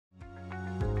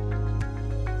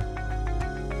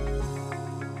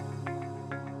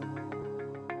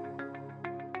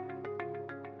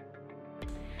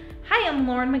I'm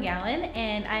Lauren McGowan,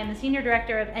 and I am the Senior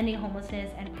Director of Ending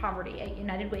Homelessness and Poverty at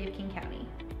United Way of King County.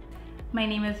 My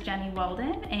name is Jenny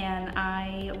Walden, and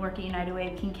I work at United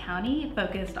Way of King County,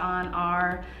 focused on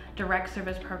our direct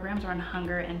service programs around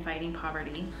hunger and fighting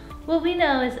poverty. What we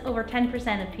know is over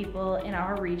 10% of people in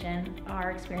our region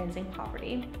are experiencing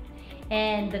poverty,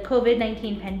 and the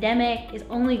COVID-19 pandemic is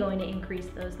only going to increase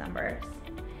those numbers.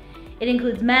 It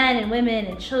includes men and women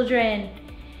and children,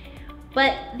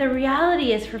 but the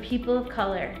reality is for people of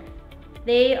color,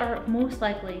 they are most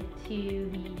likely to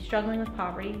be struggling with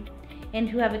poverty and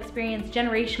who have experienced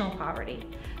generational poverty.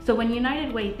 So when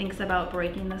United Way thinks about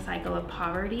breaking the cycle of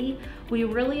poverty, we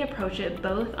really approach it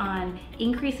both on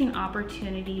increasing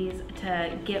opportunities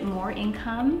to get more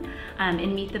income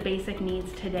and meet the basic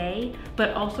needs today, but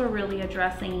also really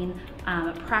addressing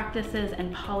practices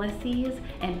and policies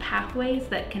and pathways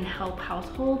that can help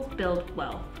households build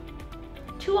wealth.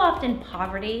 Too often,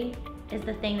 poverty is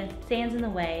the thing that stands in the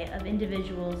way of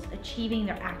individuals achieving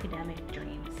their academic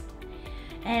dreams.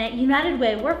 And at United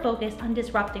Way, we're focused on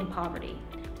disrupting poverty,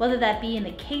 whether that be in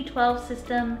the K-12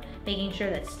 system, making sure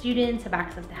that students have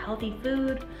access to healthy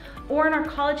food, or in our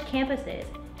college campuses,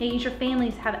 making sure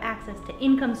families have access to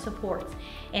income supports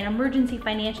and emergency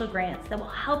financial grants that will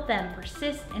help them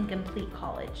persist and complete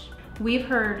college. We've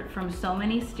heard from so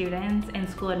many students and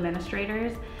school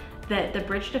administrators that the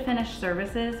Bridge to Finish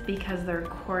services, because they're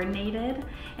coordinated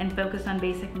and focused on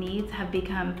basic needs, have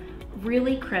become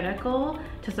really critical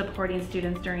to supporting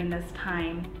students during this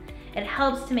time. It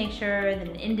helps to make sure that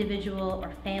an individual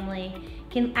or family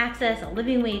can access a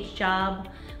living wage job,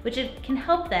 which it can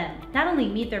help them not only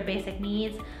meet their basic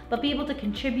needs, but be able to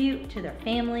contribute to their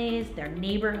families, their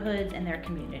neighborhoods, and their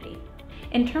community.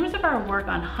 In terms of our work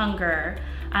on hunger,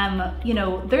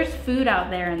 there's food out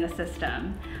there in the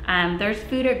system. There's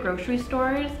food at grocery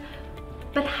stores,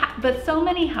 but so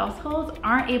many households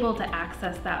aren't able to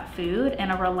access that food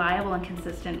in a reliable and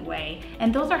consistent way.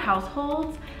 And those are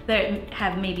households that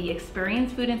have maybe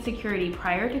experienced food insecurity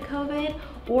prior to COVID,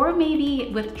 or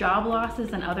maybe with job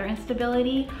losses and other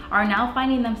instability, are now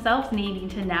finding themselves needing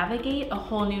to navigate a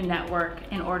whole new network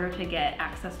in order to get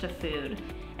access to food.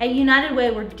 At United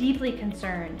Way, we're deeply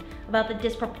concerned about the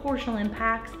disproportionate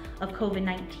impacts of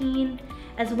COVID-19,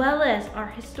 as well as our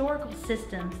historical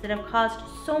systems that have caused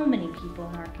so many people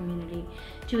in our community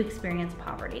to experience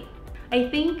poverty. I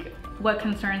think what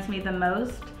concerns me the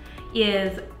most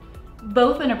is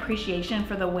both an appreciation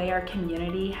for the way our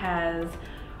community has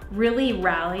really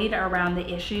rallied around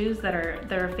the issues that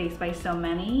are faced by so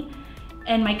many.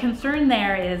 And my concern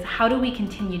there is, how do we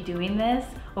continue doing this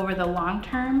over the long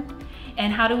term?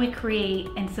 And how do we create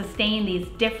and sustain these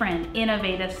different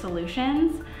innovative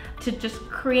solutions to just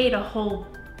create a whole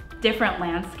different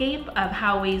landscape of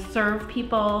how we serve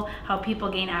people, how people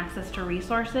gain access to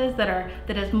resources that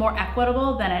is more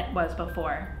equitable than it was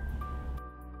before?